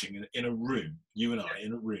teaching in a room, you and I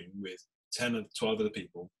in a room with 10 or 12 other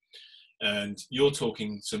people, and you're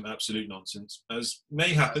talking some absolute nonsense, as may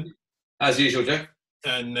happen, as usual, Jeff.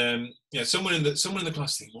 And yeah, someone in the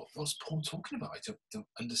class think, what's Paul talking about? I don't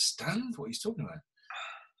understand what he's talking about.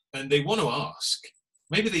 And they want to ask.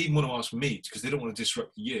 Maybe they even want to ask me because they don't want to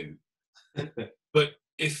disrupt you. But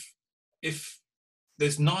if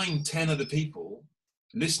there's 9, 10 other people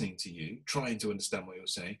listening to you, trying to understand what you're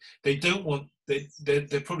saying, they don't want.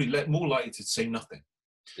 They're probably more likely to say nothing.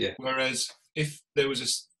 Yeah. Whereas if there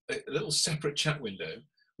was a little separate chat window,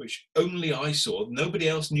 which only I saw, nobody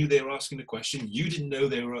else knew they were asking the question. You didn't know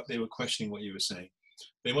they were questioning what you were saying.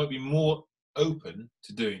 They might be more open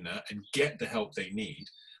to doing that and get the help they need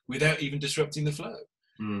without even disrupting the flow.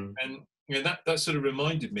 Mm. And you know, that sort of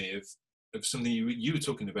reminded me of something you were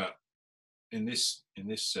talking about in this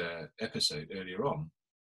episode earlier on.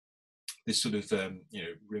 This sort of you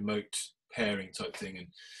know, remote pairing type thing and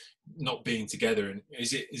not being together. And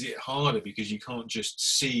is it harder because you can't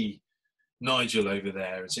just see Nigel over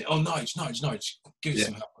there and say, "Oh, Nigel, give us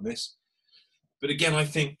some help on this"? But again, I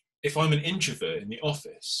think if I'm an introvert in the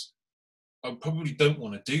office, I probably don't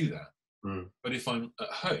want to do that. Mm. But if I'm at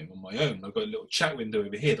home on my own, I've got a little chat window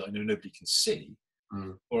over here that I know nobody can see,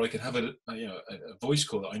 or I can have a voice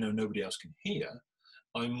call that I know nobody else can hear.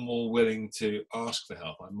 I'm more willing to ask for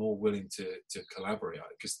help. I'm more willing to collaborate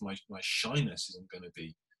because my shyness isn't going to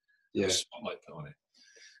be a spotlight put on it.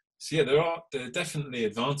 So yeah, there are definitely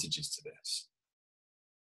advantages to this.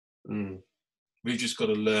 Mm. We've just got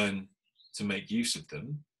to learn to make use of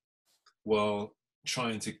them while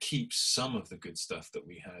trying to keep some of the good stuff that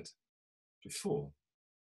we had before.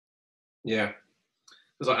 Yeah,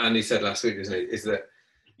 it's like Andy said last week, isn't it? Is that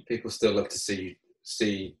people still love to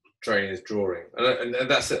see trainers drawing, and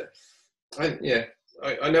that's it.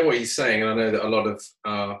 I know what he's saying, and I know that a lot of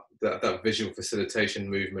that visual facilitation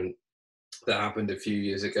movement that happened a few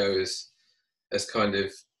years ago has kind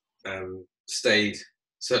of stayed,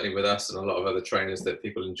 certainly with us and a lot of other trainers, that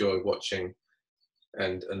people enjoy watching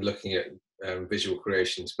and looking at visual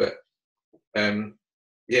creations. But I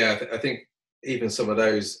think even some of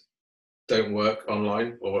those don't work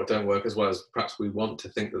online, or don't work as well as perhaps we want to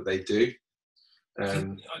think that they do.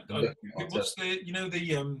 What's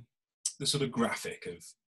the sort of graphic of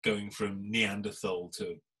going from Neanderthal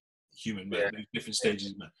to human man, different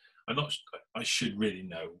stages of man? I should really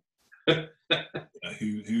know,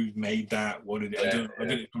 who made that. What did it? I don't.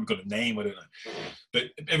 It's probably got a name. I don't know. But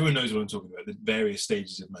everyone knows what I'm talking about. The various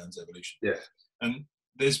stages of man's evolution. Yeah. And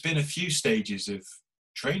there's been a few stages of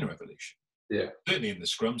trainer evolution. Yeah. Certainly in the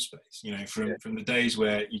Scrum space. You know, from the days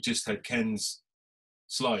where you just had Ken's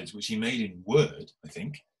slides, which he made in Word, I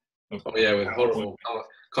think. With horrible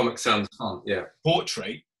Comic Sans font. Yeah.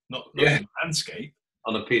 Portrait, not in landscape.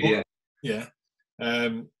 On a PDF. Yeah.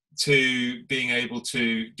 To being able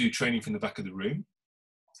to do training from the back of the room.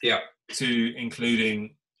 Yeah. To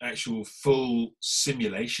including actual full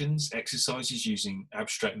simulations, exercises using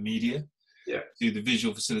abstract media. Yeah. To the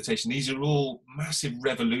visual facilitation. These are all massive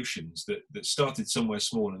revolutions that started somewhere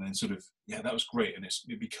small and then sort of, that was great. And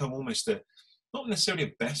it become almost not necessarily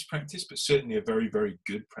a best practice, but certainly a very, very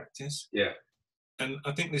good practice. Yeah. And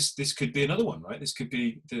I think this could be another one, right? This could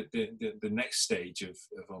be the next stage of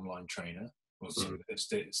online trainer, or sort of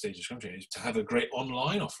stage of Scrum training, is to have a great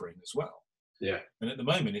online offering as well. Yeah. And at the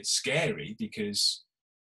moment, it's scary because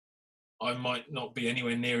I might not be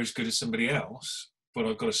anywhere near as good as somebody else, but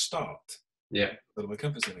I've got to start. Yeah. Out of my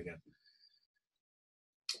comfort zone again.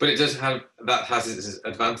 But it does has its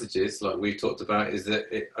advantages, like we've talked about, is that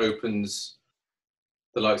it opens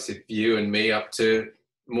the likes of you and me up to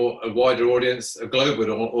a wider audience, a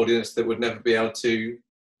global audience that would never be able to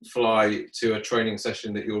fly to a training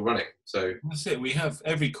session that you're running. So that's it. We have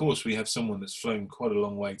every course. We have someone that's flown quite a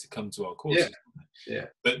long way to come to our courses. Yeah.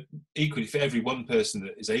 But equally, for every one person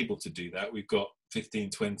that is able to do that, we've got 15,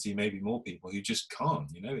 20, maybe more people who just can't.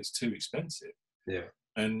 It's too expensive. Yeah.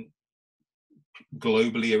 And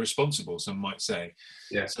globally irresponsible, some might say.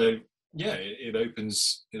 Yeah. So it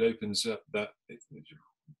opens up that. It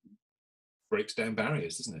breaks down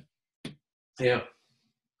barriers, doesn't it? Yeah.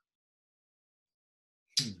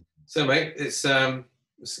 So, mate, it's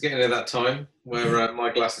getting to that time where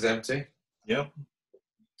my glass is empty. Yeah.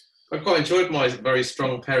 I've quite enjoyed my very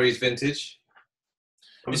strong Perry's vintage.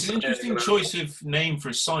 It's an interesting choice of name for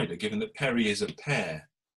a cider, given that Perry is a pear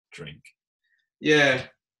drink. Yeah.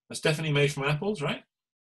 That's definitely made from apples, right?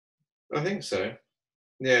 I think so.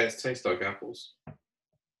 Yeah, it tastes like apples.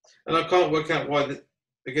 And I can't work out why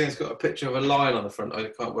again, it's got a picture of a lion on the front. I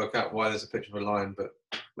can't work out why there's a picture of a lion, but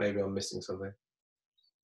maybe I'm missing something.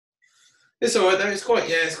 It's all right though. It's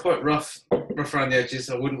quite rough around the edges.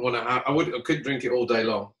 I wouldn't want to have. I couldn't drink it all day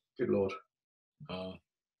long. Good lord.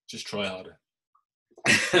 Just try harder.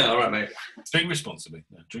 All right, mate. Drink responsibly.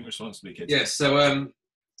 No, drink responsibly, kids. Yes. So,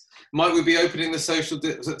 might we be opening the social?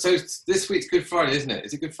 So this week's Good Friday, isn't it?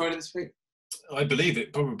 Is it Good Friday this week? I believe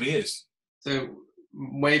it probably is. So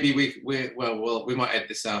maybe we might edit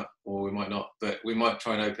this out, or we might not. But we might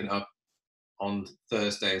try and open it up on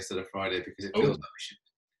Thursday instead of Friday because it feels like we should.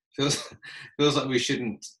 Feels like we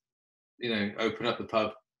shouldn't, open up the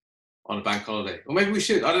pub on a bank holiday, or maybe we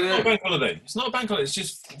should. I don't know. It's not a bank holiday. It's not a bank holiday. It's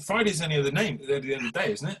just Friday's any other name at the end of the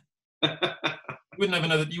day, isn't it?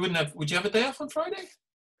 You wouldn't have. Would you have a day off on Friday?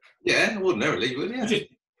 Yeah, ordinarily, would you?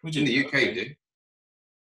 Would you? In the UK, you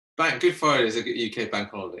do. Good Friday is a UK bank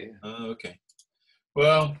holiday. Oh, okay.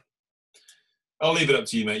 Well, I'll leave it up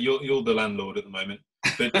to you, mate. You're the landlord at the moment.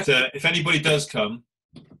 But if anybody does come,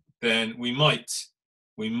 then we might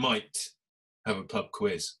have a pub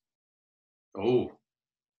quiz. Oh.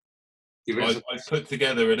 I put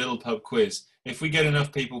together a little pub quiz. If we get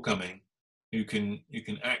enough people coming who can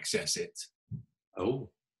access it,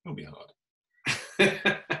 it'll be hard.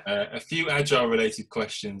 A few Agile related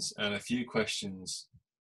questions and a few questions,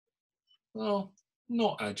 well,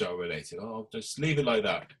 not Agile related. I'll just leave it like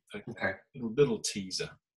that. Okay. Little teaser.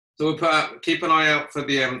 So we'll keep an eye out for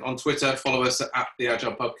the on Twitter. Follow us at the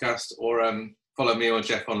Agile Pubcast, or follow me or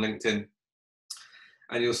Jeff on LinkedIn,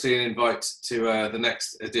 and you'll see an invite to the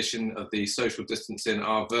next edition of the Social Distancing,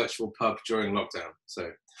 our virtual pub during lockdown.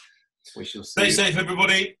 So we shall see. Stay safe,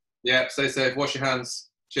 everybody. Yeah, stay safe. Wash your hands.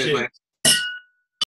 Cheers. Mate.